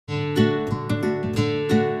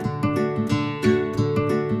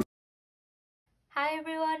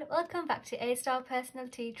everyone, welcome back to A-Star Personal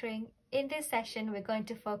Tutoring. In this session we're going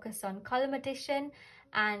to focus on column addition,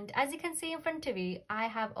 and as you can see in front of you I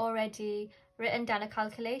have already written down a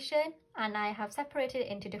calculation and I have separated it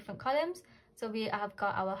into different columns. So we have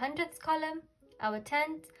got our hundredths column, our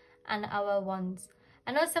tenths and our ones.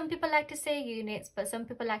 I know some people like to say units but some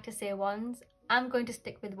people like to say ones. I'm going to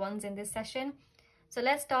stick with ones in this session. So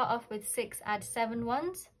let's start off with 6 add 7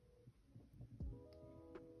 ones.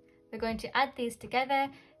 We're going to add these together.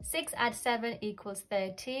 6 add 7 equals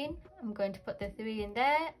 13. I'm going to put the 3 in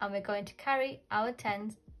there and we're going to carry our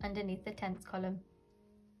tens underneath the tenths column.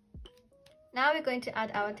 Now we're going to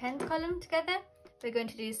add our tens column together. We're going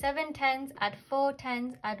to do 7 tens, add 4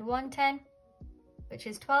 tens, add 1 10, which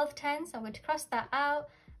is 12 tens. So I'm going to cross that out.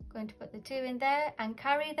 I'm going to put the 2 in there and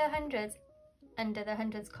carry the hundreds under the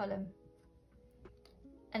hundreds column.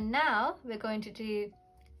 And now we're going to do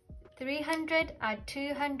 300, add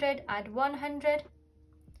 200, add 100,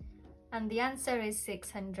 and the answer is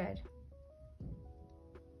 600.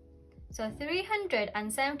 So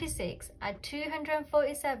 376 add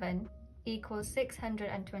 247 equals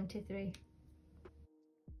 623.